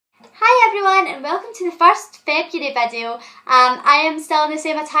everyone and welcome to the first February video. I am still in the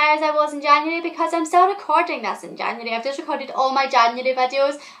same attire as I was in January because I'm still recording this in January. I've just recorded all my January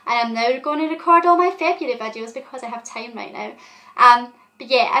videos and I'm now going to record all my February videos because I have time right now. But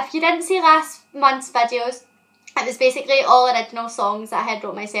yeah, if you didn't see last month's videos, it was basically all original songs that I had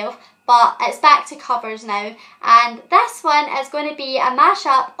wrote myself, but it's back to covers now, and this one is going to be a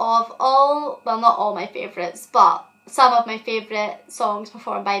mashup of all, well, not all my favourites, but some of my favourite songs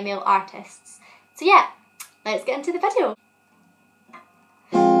performed by male artists. So yeah, let's get into the video.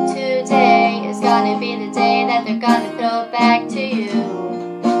 Today is gonna be the day that they're gonna throw it back to you.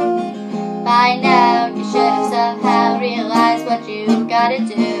 By now you should have somehow realized what you gotta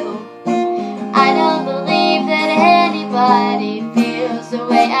do. I don't believe that anybody feels the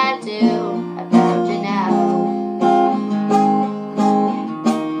way I do about you now.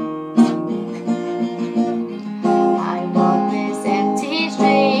 I walk this empty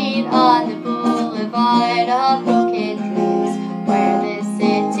street on the boulevard of broken dreams, where the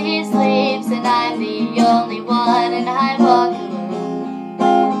city sleeps and I'm the only one, and I walk alone.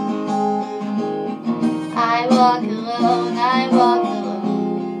 I walk alone, I walk alone.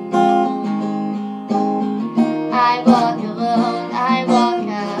 I walk alone, I walk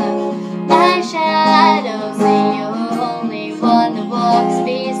out. My shadow's the only one that walks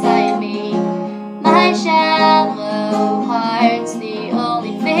beside me. My shallow heart's the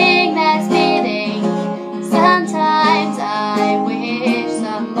only thing that's beating. Sometimes I wish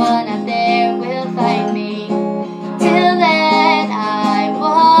someone out there will find me. Till then I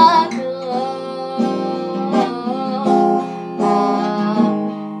walk alone.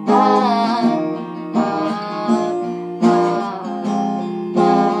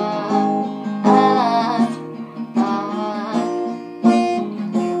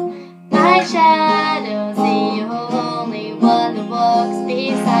 My shadow's the only one that walks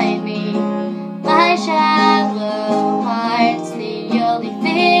beside me. My shallow heart's the only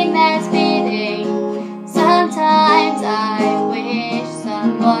thing that's beating. Sometimes I wish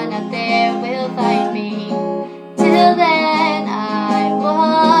someone out there will find me. Till then I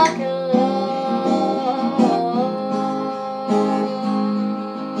walk alone.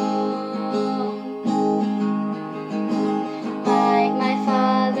 Like my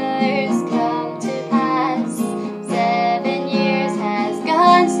father's come to pass, 7 years has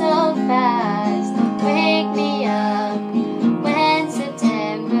gone so fast. We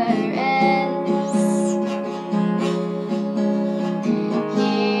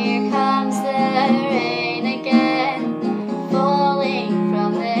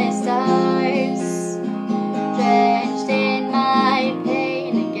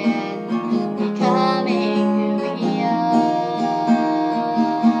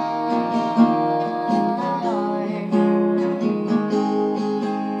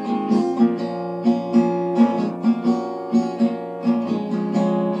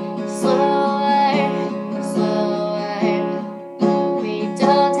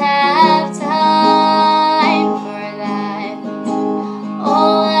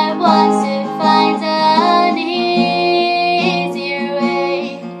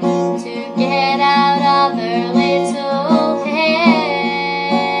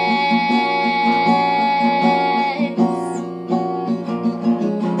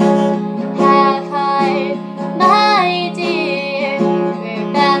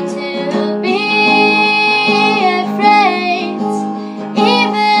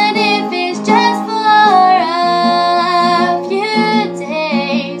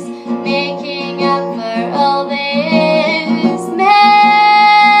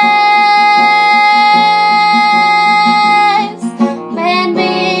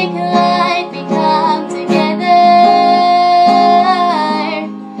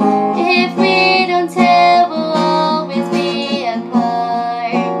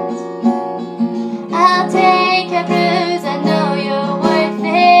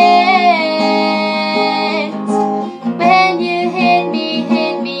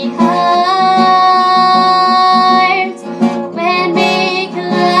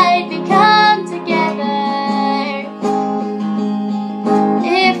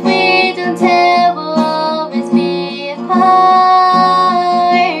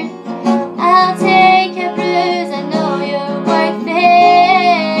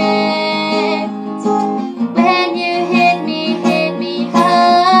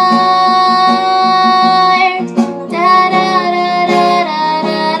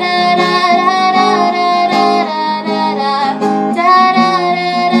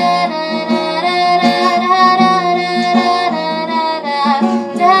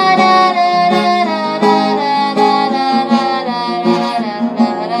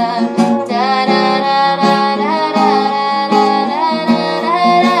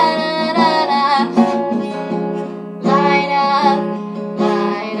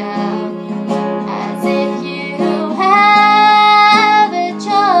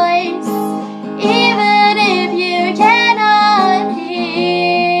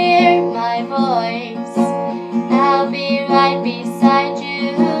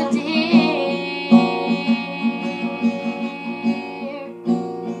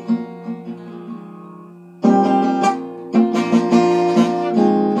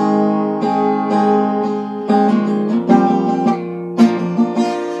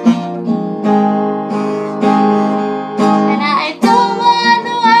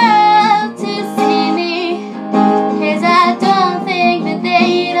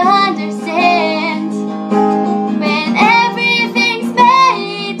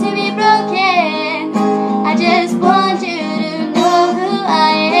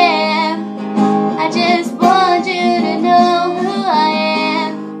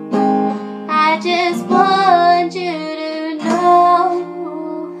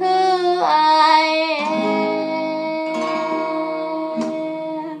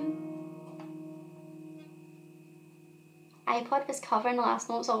tripod was covering the last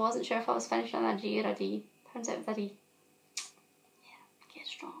note, so I wasn't sure if I was finishing on a G or a D. Turns out it was a D. Yeah, get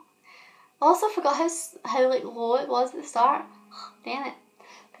strong. I also forgot how like low it was at the start. Damn it.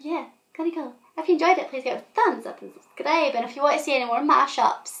 But yeah, gotta go. If you enjoyed it, please give it a thumbs up and subscribe. And if you want to see any more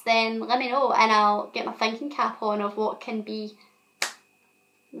mashups, then let me know and I'll get my thinking cap on of what can be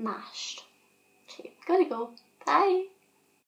mashed. Okay, gotta go. Bye.